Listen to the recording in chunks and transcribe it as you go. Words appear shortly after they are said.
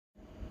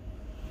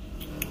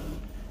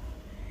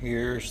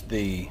Here's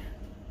the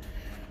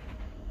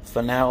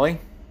finale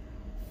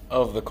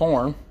of the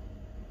corn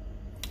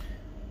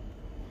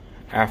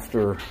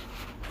after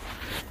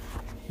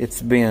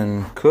it's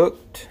been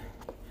cooked,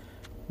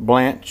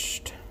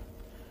 blanched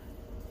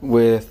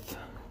with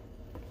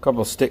a couple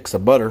of sticks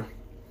of butter.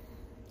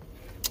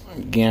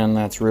 Again,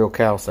 that's real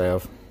cow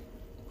salve,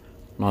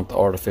 not the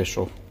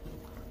artificial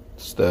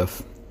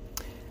stuff.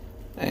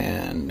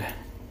 And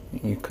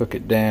you cook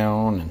it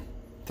down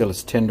until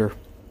it's tender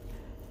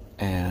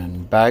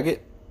and bag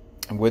it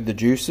with the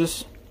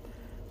juices.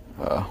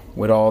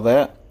 With all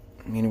that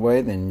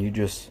anyway, then you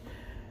just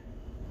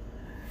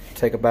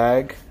take a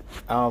bag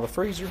out of the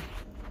freezer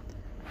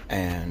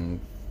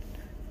and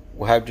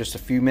we'll have just a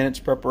few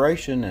minutes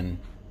preparation and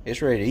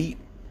it's ready to eat.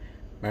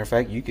 Matter of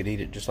fact, you could eat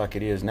it just like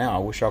it is now. I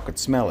wish y'all could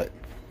smell it.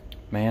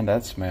 Man,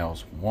 that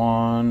smells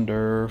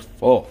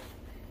wonderful.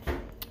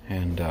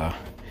 And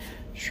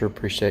sure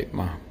appreciate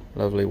my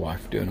lovely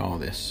wife doing all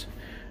this.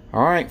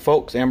 Alright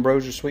folks,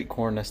 Ambrosia sweet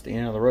corn, that's the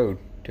end of the road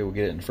till we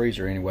get it in the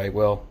freezer anyway.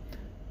 Well,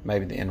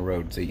 maybe the end of the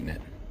road's eating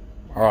it.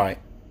 Alright,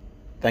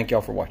 thank y'all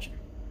for watching.